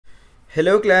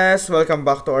Hello class, welcome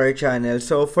back to our channel.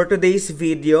 So for today's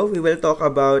video, we will talk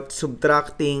about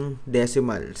subtracting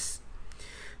decimals.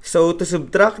 So to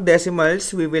subtract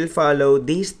decimals, we will follow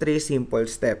these three simple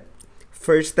steps.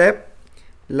 First step,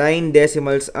 line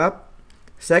decimals up.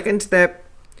 Second step,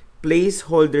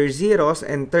 place holder zeros.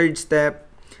 And third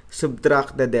step,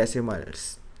 subtract the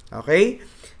decimals. Okay?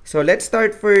 So let's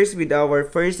start first with our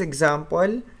first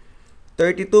example.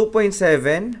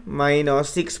 32.7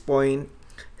 minus 6.63.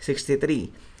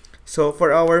 So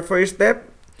for our first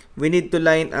step, we need to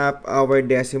line up our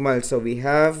decimals. So we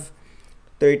have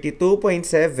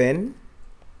 32.7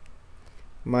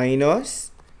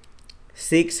 minus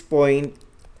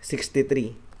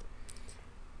 6.63.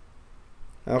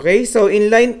 Okay, so in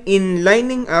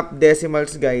lining up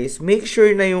decimals, guys, make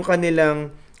sure na yung kanilang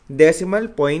decimal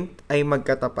point ay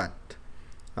magkatapat.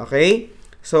 Okay?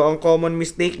 So ang common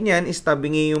mistake niyan is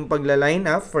tabingi yung pagla-line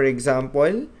up. For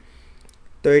example,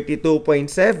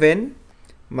 32.7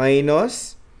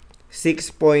 minus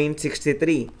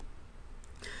 6.63.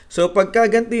 So pagka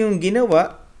ganito yung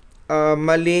ginawa,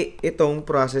 mali itong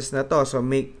process na to. So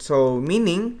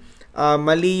meaning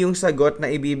mali yung sagot na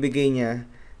ibibigay niya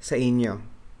sa inyo.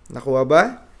 Nakuha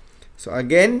ba? So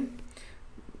again,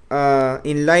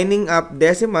 in lining up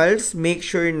decimals, make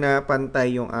sure na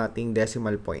pantay yung ating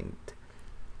decimal point.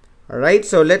 Alright,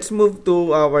 so let's move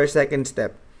to our second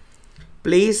step.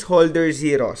 Place holder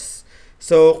zeros.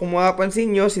 So kung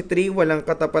mapapansin nyo, si 3 walang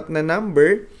katapat na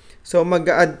number. So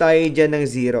mag-a-add tayo dyan ng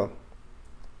 0.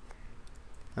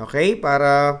 Okay,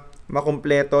 para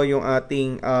makumpleto yung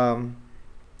ating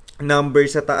number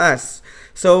sa taas.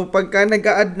 So pagka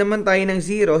nag-a-add naman tayo ng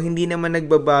 0, hindi naman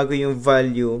nagbabago yung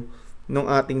value ng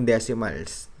ating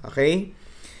decimals. Okay?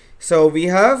 So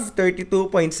we have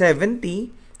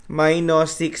 32.70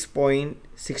 minus 6.63.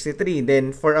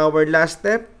 Then for our last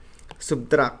step,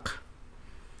 subtract.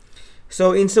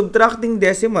 So in subtracting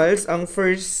decimals, ang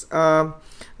first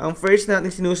natin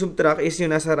sinusubtract is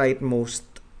yung nasa rightmost.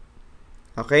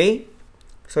 Okay?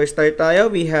 So start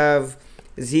tayo. We have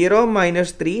 0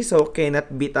 minus 3. So cannot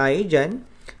be tayo dyan.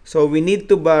 So we need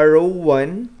to borrow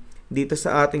 1 dito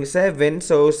sa ating 7.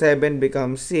 So 7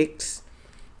 becomes 6.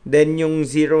 Then yung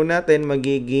 0 natin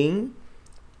magiging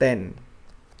 10.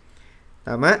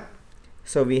 Tama?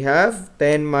 So we have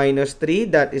 10 minus 3,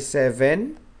 that is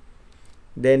 7.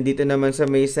 Then dito naman sa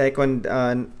may second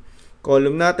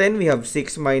column natin, we have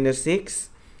 6 minus 6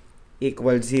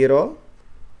 equals 0.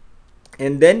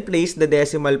 And then place the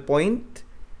decimal point.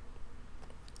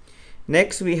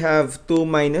 Next, we have 2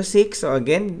 minus 6. So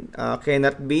again,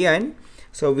 cannot be yan.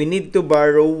 So we need to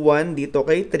borrow 1 dito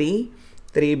kay 3.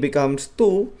 3 becomes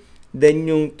 2. Then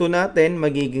yung 2 natin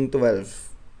magiging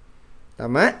 12.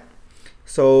 Tama?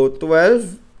 So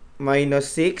 12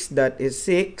 minus 6, that is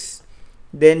 6.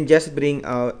 Then just bring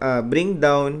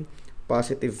down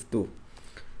positive 2.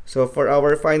 So for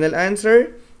our final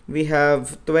answer, we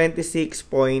have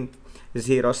 26.07.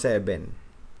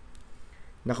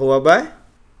 Nakuha ba?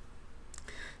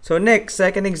 So next,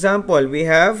 second example, we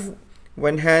have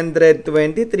 123.09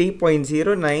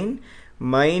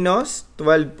 minus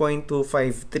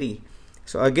 12.253.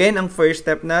 So again, ang first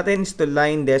step natin is to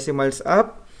line decimals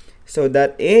up. So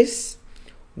that is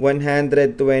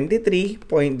 123.09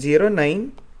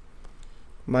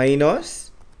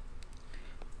 minus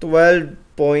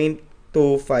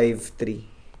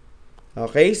 12.253.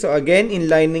 Okay, so again,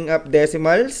 in lining up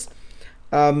decimals,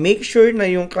 make sure na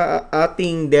yung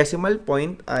ating decimal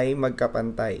point ay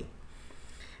magkapantay.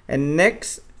 And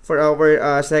next, for our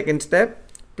second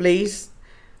step, place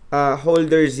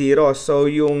holder 0. So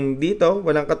yung dito,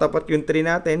 walang katapat yung 3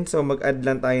 natin, so mag-add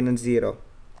lang tayo ng 0.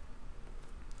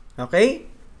 Okay?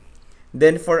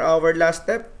 Then for our last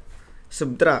step,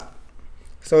 subtract.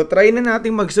 So try na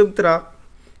natin mag-subtract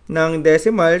ng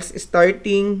decimals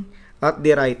starting at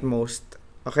the rightmost.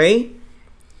 Okay?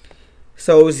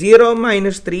 So 0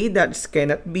 minus 3, that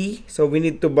cannot be. So we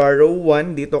need to borrow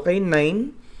 1 dito kay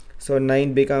 9. So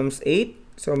 9 becomes 8.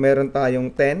 So meron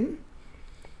tayong 10.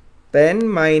 10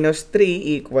 minus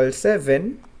 3 equals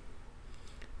 7.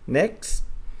 Next,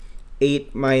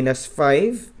 8 minus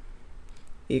 5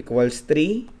 equals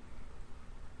 3.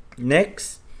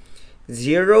 Next,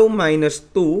 0 minus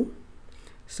 2.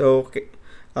 So,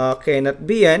 cannot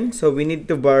be yan. So, we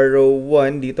need to borrow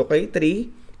 1 dito kay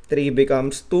 3. 3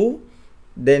 becomes 2.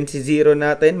 Then, si 0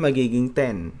 natin magiging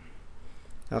 10.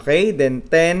 Okay, then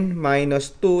 10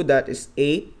 minus 2, that is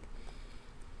 8.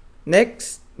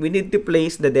 Next, we need to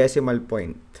place the decimal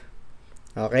point.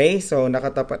 Okay, so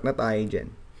nakatapat na tayo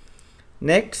dyan.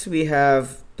 Next, we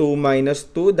have 2 minus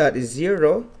 2, that is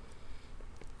 0.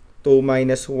 2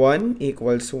 minus 1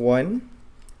 equals 1.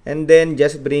 and then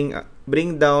just bring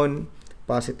down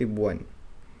positive 1.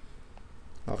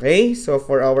 Okay, so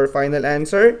for our final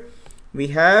answer, we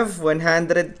have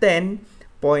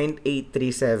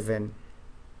 110.837.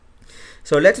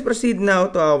 So let's proceed now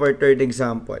to our third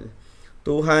example.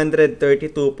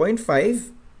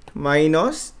 232.5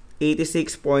 minus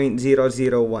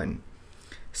 86.001.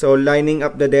 So lining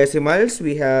up the decimals,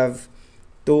 we have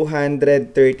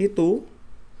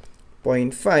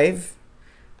 232.5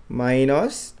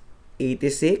 minus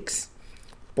 86.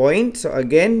 So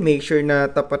again, make sure na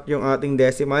tapat yung ating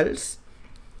decimals.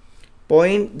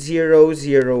 0.001.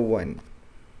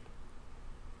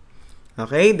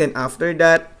 Okay, then after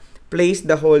that, place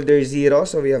the holder 0.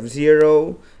 So we have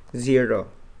 0, 0.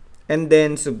 And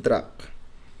then subtract.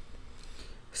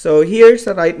 So here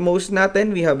sa rightmost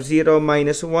natin, we have 0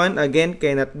 minus 1. Again,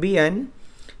 cannot be yan.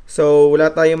 So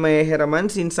wala tayong mahihiraman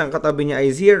since ang katabi niya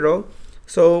ay 0.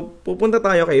 So pupunta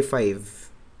tayo kay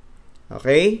 5.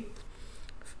 Okay?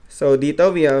 So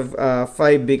dito we have 5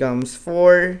 becomes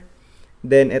 4.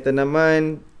 Then ito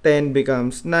naman, 10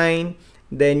 becomes 9.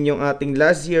 Then yung ating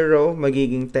last 0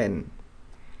 magiging 10.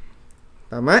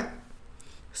 Tama?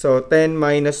 So 10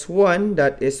 minus 1,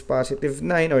 that is positive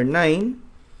 9 or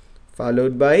 9.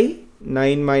 Followed by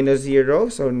 9 minus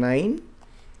 0, so 9.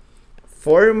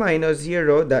 4 minus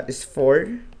 0, that is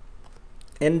 4.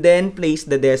 And then place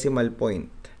the decimal point.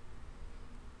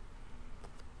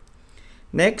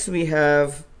 Next, we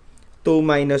have 2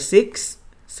 minus 6.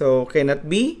 So,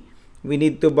 cannot be. We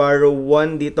need to borrow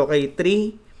 1 dito kay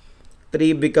 3.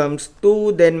 3 becomes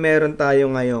 2. Then, meron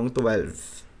tayo ngayong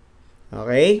 12.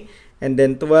 Okay? And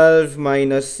then, 12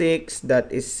 minus 6, that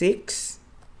is 6.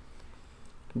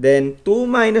 Then, 2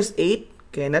 minus 8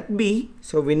 cannot be.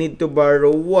 So, we need to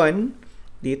borrow 1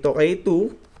 dito kay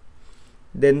 2.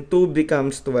 Then, 2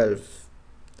 becomes 12.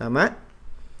 Tama?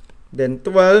 Then,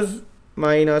 12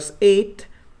 minus 8,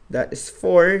 that is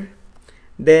 4.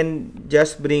 Then,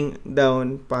 just bring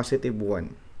down positive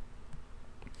 1.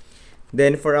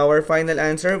 Then, for our final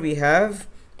answer, we have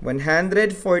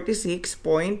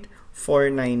 146.499.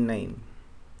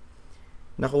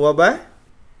 Nakuha ba?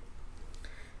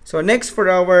 So, next for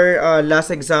our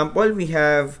last example, we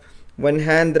have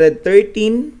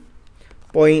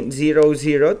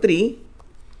 113.003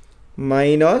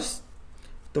 minus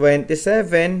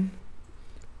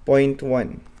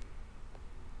 27.1.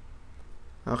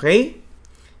 Okay?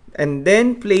 And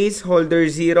then, place holder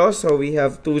 0. So, we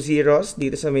have 2 zeros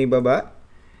dito sa may baba.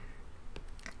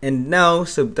 And now,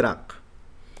 subtract.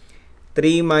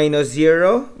 3 minus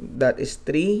 0, that is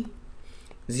 3.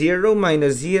 0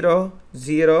 minus 0,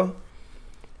 0.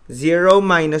 0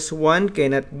 minus 1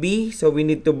 cannot be. So, we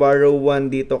need to borrow 1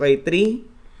 dito kay 3.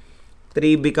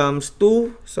 3 becomes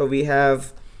 2. So, we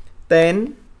have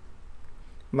 10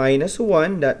 minus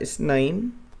 1, that is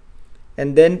 9.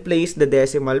 And then, place the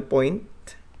decimal point.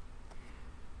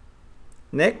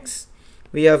 Next,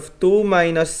 we have 2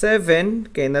 minus 7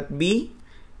 cannot be.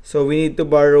 So, we need to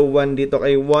borrow 1 dito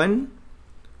kay 1.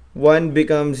 1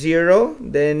 becomes 0.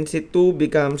 Then, si 2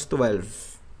 becomes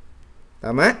 12.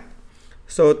 Tama?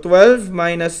 So, 12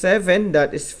 minus 7,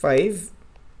 that is 5.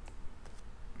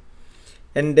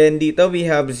 And then, dito we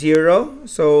have 0.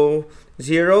 So,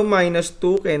 0 minus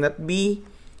 2 cannot be.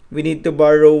 We need to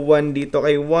borrow 1 dito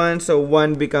kay 1. So,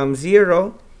 1 becomes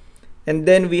 0. And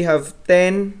then, we have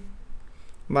 10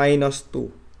 minus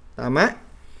 2. Tama?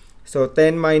 So,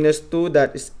 10 minus 2,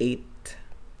 that is 8.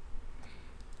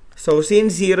 So,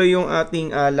 since 0 yung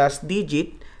ating last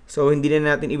digit, so hindi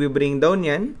na natin i-bring down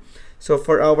yan. So,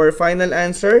 for our final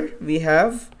answer, we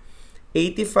have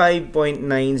 85.903.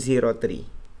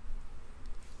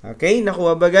 Okay,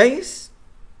 nakuha ba guys?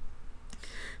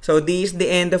 So, this is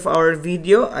the end of our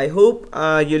video. I hope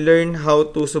you learn how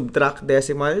to subtract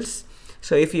decimals.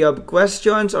 So, if you have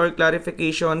questions or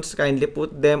clarifications, kindly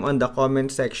put them on the comment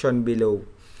section below.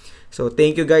 So,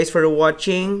 thank you guys for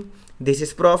watching. This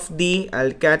is Prof D.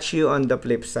 I'll catch you on the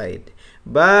flip side.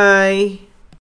 Bye!